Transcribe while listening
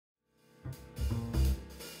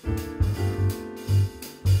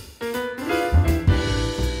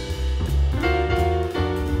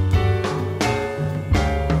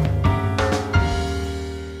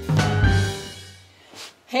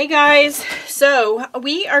Hey guys, so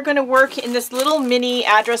we are going to work in this little mini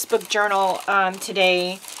address book journal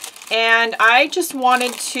today, and I just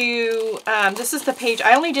wanted to, this is the page,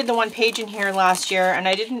 I only did the one page in here last year and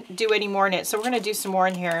I didn't do any more in it, so we're going to do some more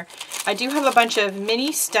in here. I do have a bunch of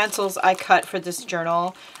mini stencils I cut for this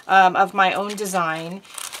journal of my own design,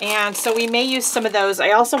 and so we may use some of those.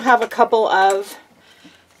 I also have a couple of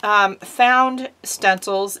found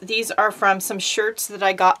stencils. These are from some shirts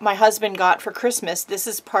that my husband got for Christmas. This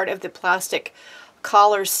is part of the plastic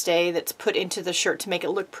collar stay that's put into the shirt to make it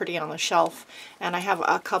look pretty on the shelf, and I have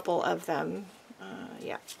a couple of them.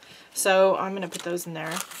 Yeah, so I'm gonna put those in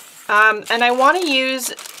there, and I want to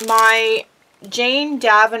use my Jane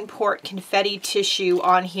Davenport confetti tissue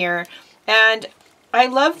on here, and I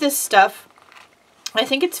love this stuff. I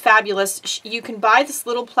think it's fabulous. You can buy this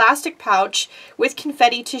little plastic pouch with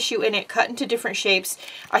confetti tissue in it, cut into different shapes.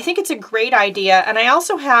 I think it's a great idea. And I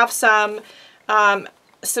also have some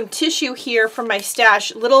tissue here from my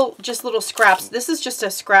stash, just little scraps. This is just a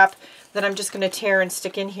scrap that I'm just going to tear and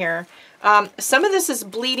stick in here. Some of this is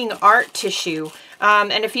bleeding art tissue.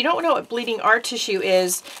 And if you don't know what bleeding art tissue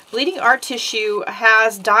is, bleeding art tissue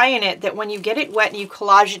has dye in it that when you get it wet and you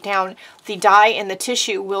collage it down, the dye in the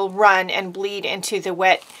tissue will run and bleed into the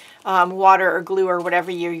wet water or glue or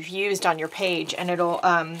whatever you've used on your page, and it'll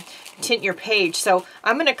tint your page. So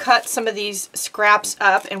I'm going to cut some of these scraps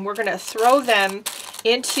up and we're going to throw them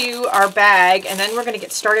into our bag, and then we're going to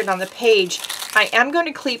get started on the page. I am going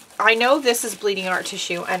to keep, I know this is bleeding art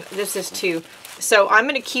tissue and this is too, so I'm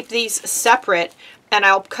going to keep these separate, and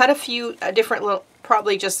I'll cut a few different little,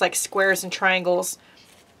 probably just like squares and triangles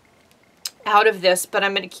out of this, but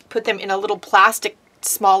I'm going to put them in a little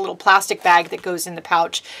small little plastic bag that goes in the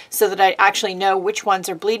pouch, so that I actually know which ones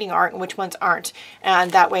are bleeding art and which ones aren't.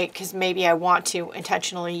 And that way, because maybe I want to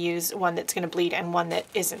intentionally use one that's going to bleed and one that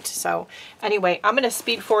isn't. So anyway, I'm going to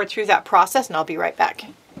speed forward through that process and I'll be right back.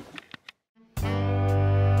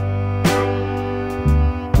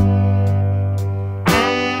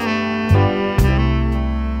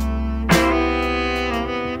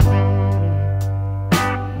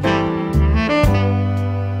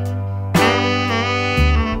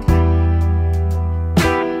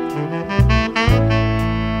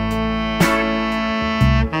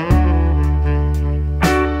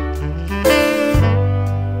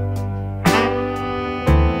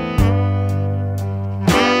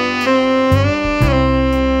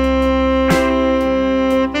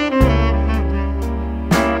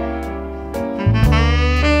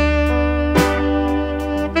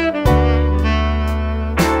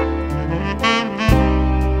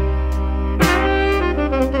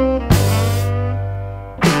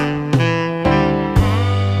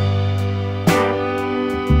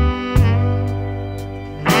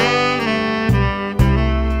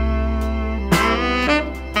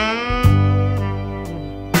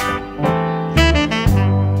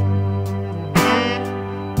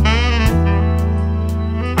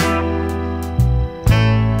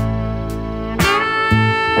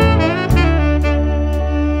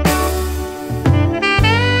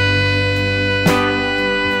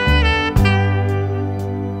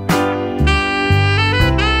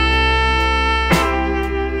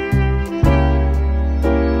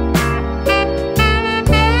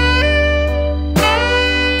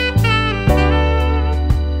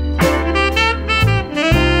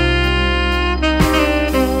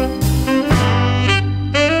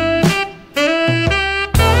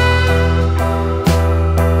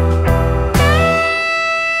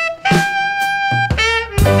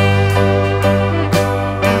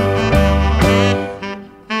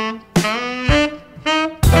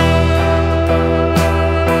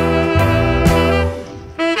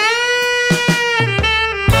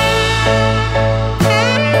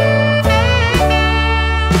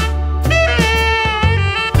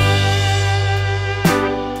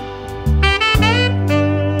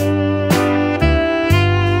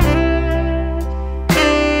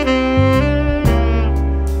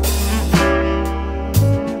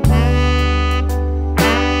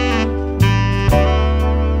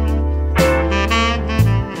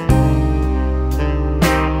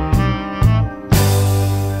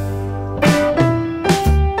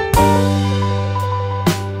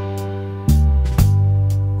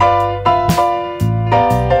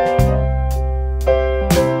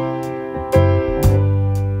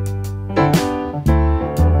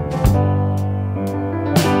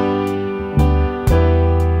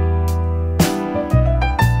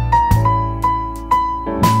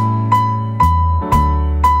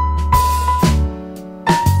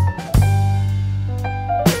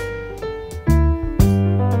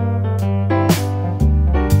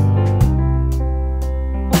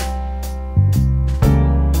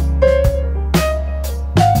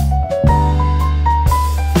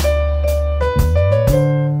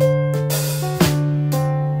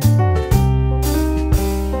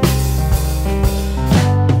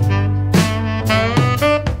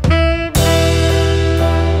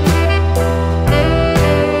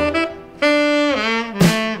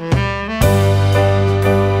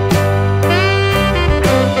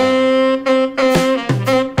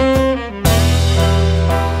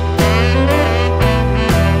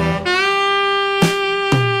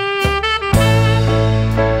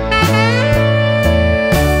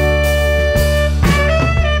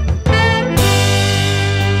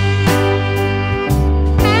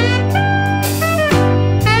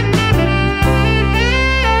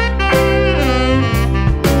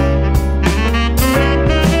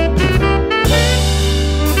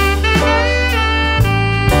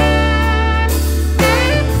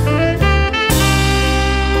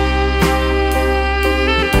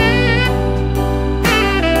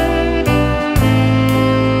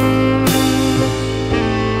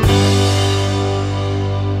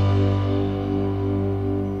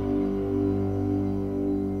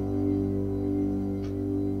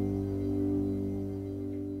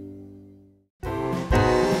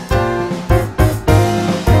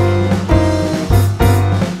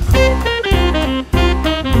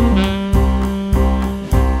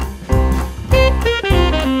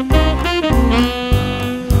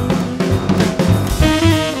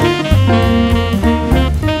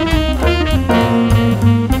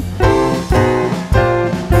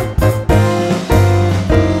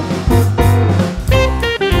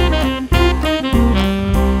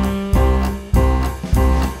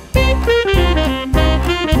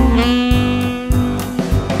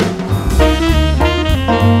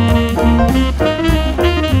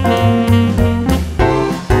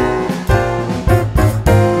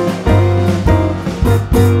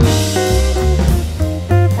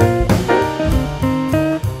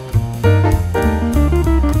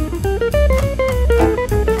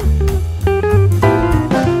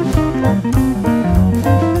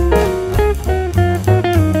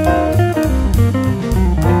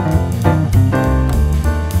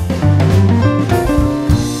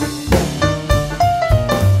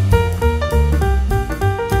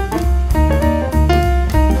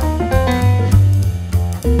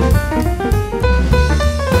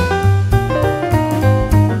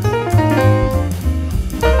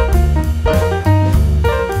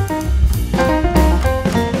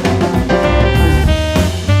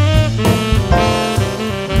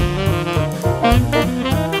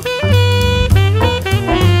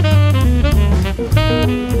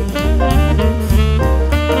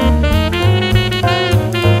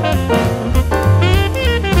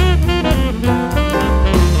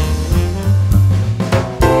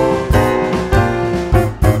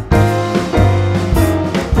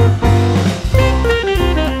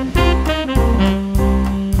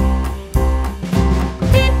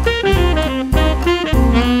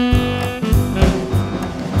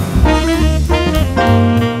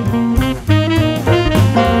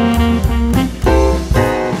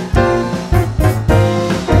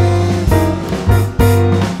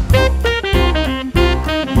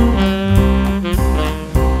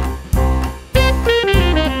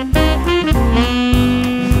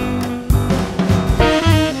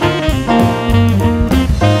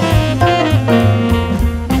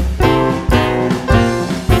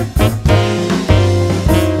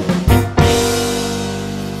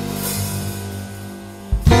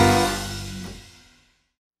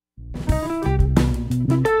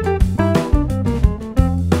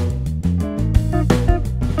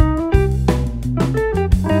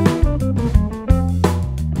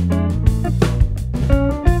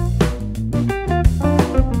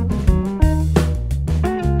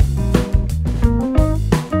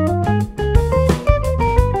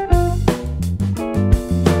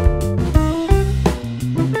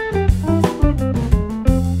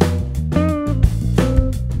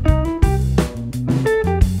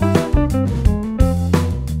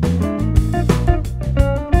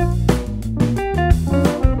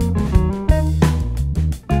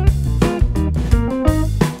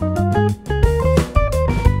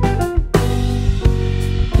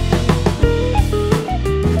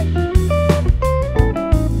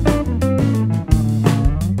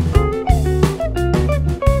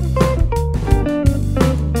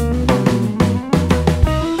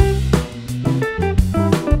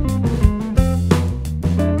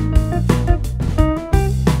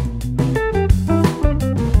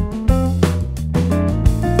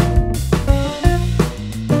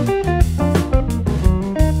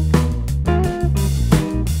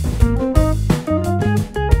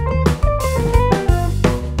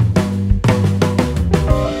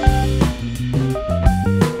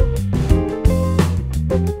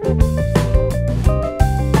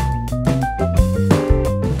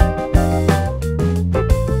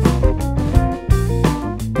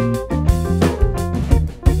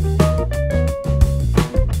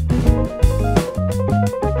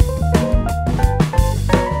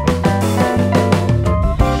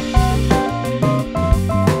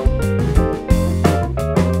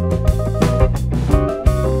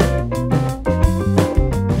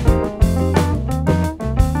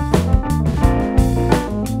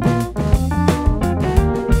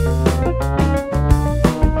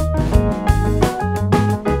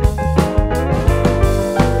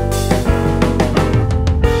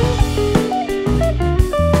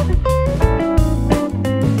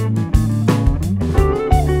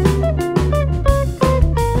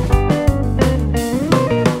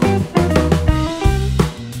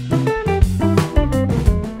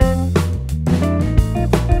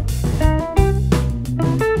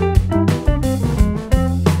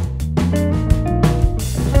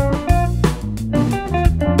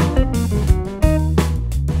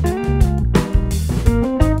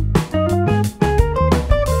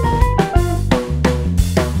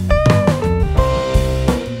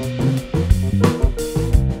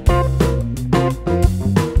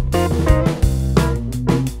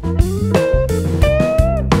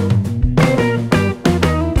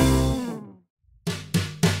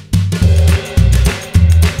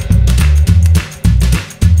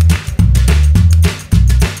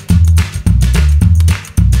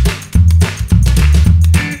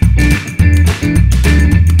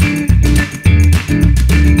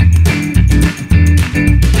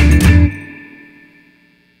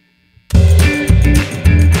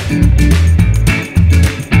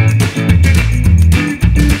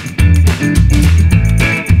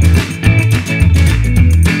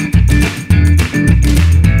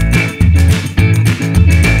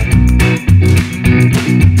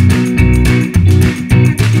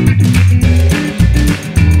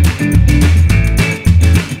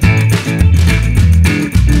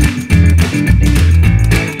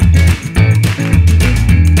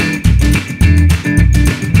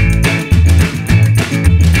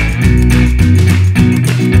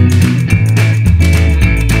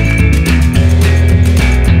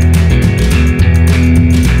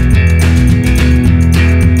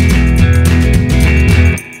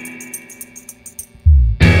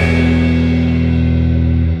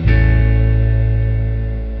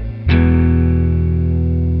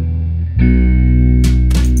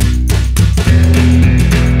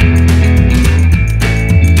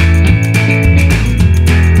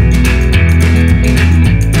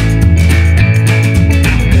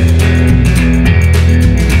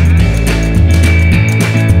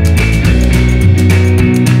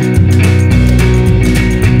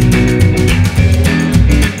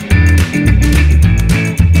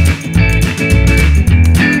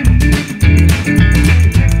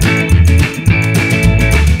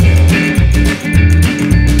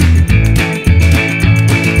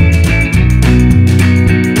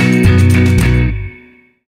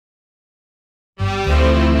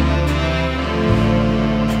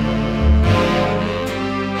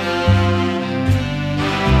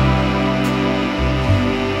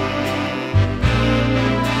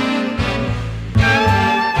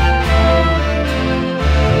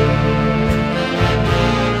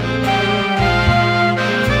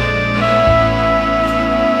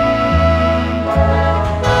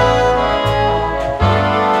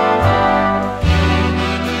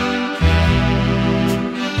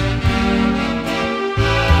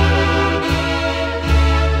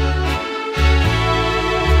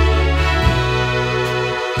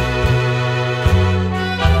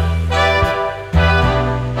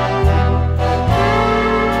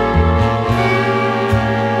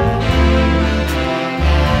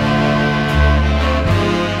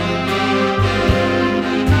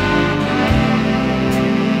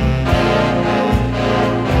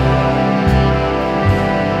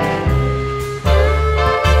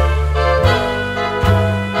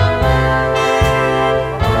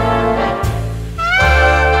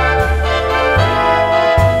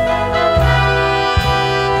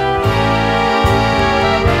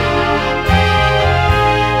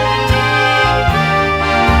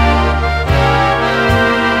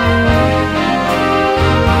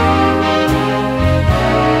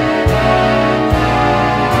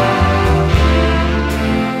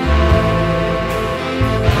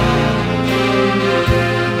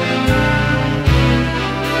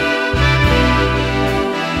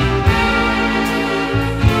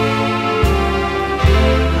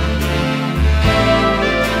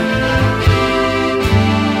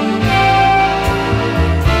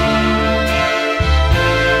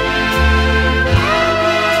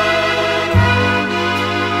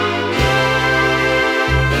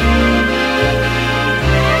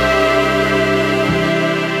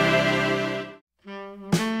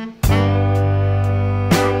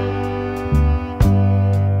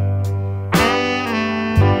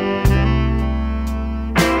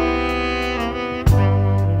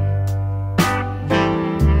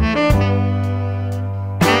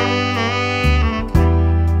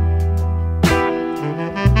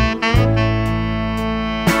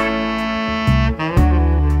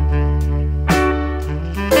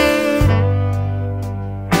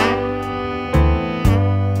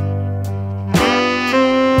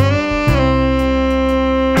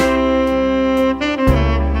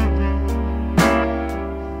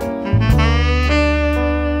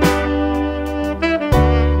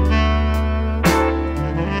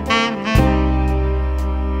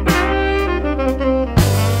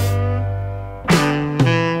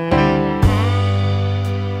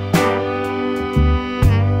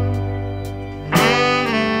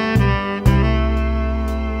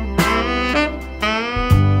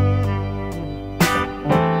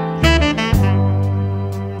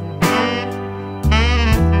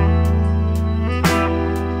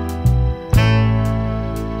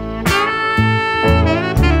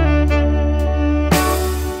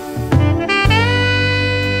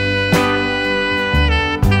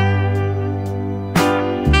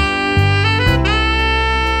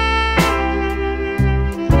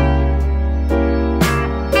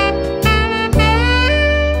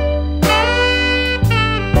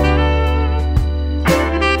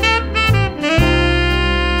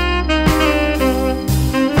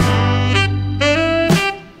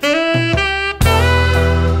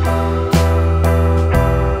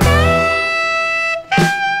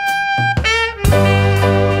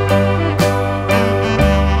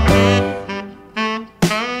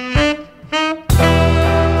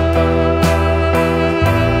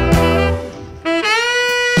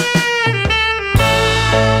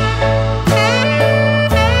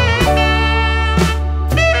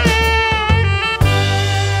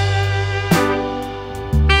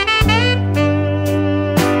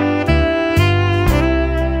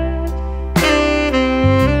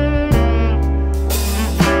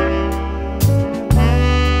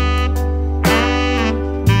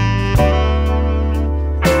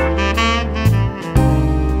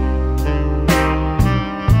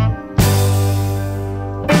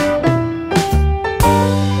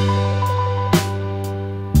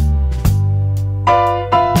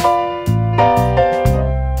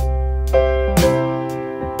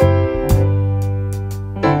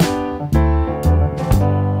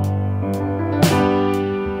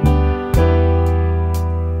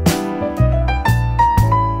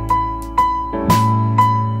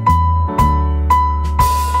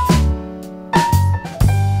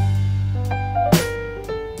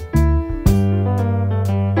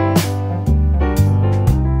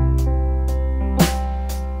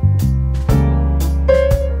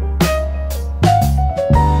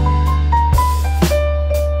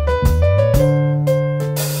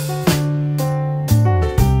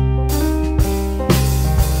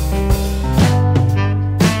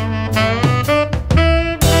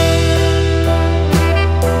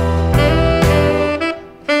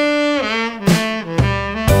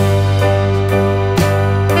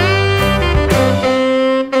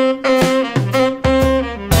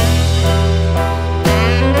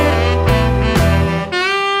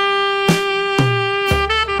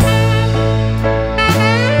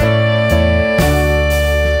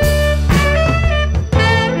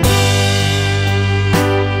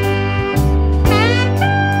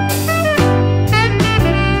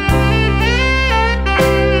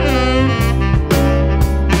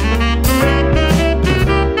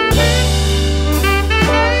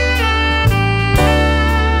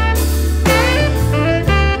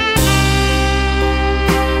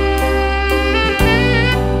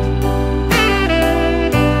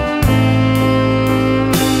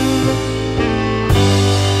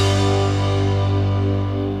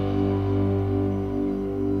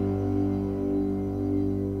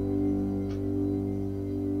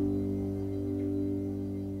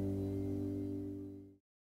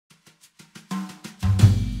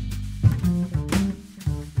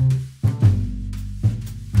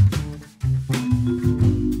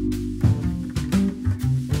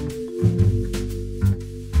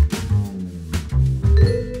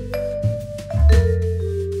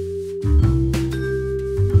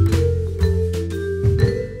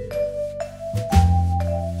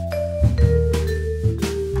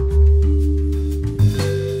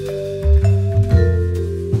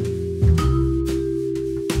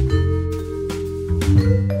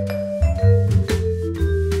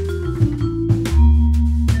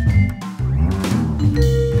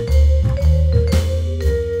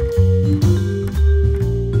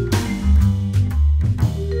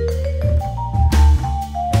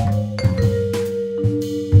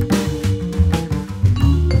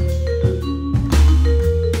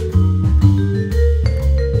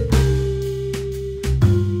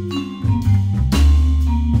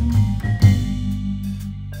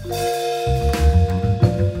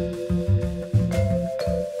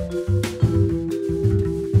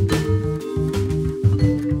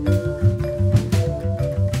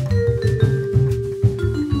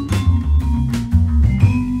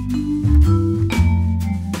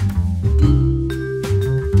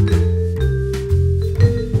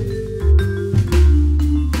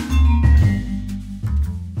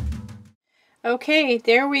 Okay,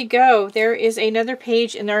 there we go. There is another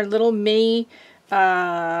page in our little mini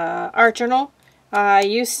art journal. I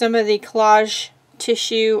used some of the collage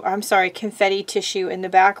tissue, I'm sorry, confetti tissue in the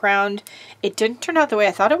background. It didn't turn out the way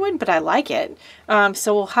I thought it would, but I like it.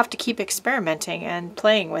 So we'll have to keep experimenting and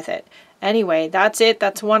playing with it. Anyway, that's it.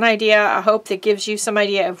 That's one idea. I hope that gives you some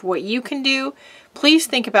idea of what you can do. Please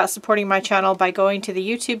think about supporting my channel by going to the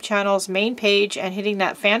YouTube channel's main page and hitting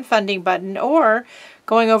that fan funding button, or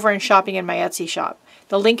going over and shopping in my Etsy shop.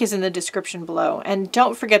 The link is in the description below. And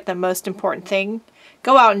don't forget the most important thing.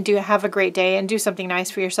 Go out and have a great day and do something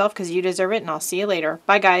nice for yourself, because you deserve it, and I'll see you later.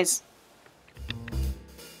 Bye, guys.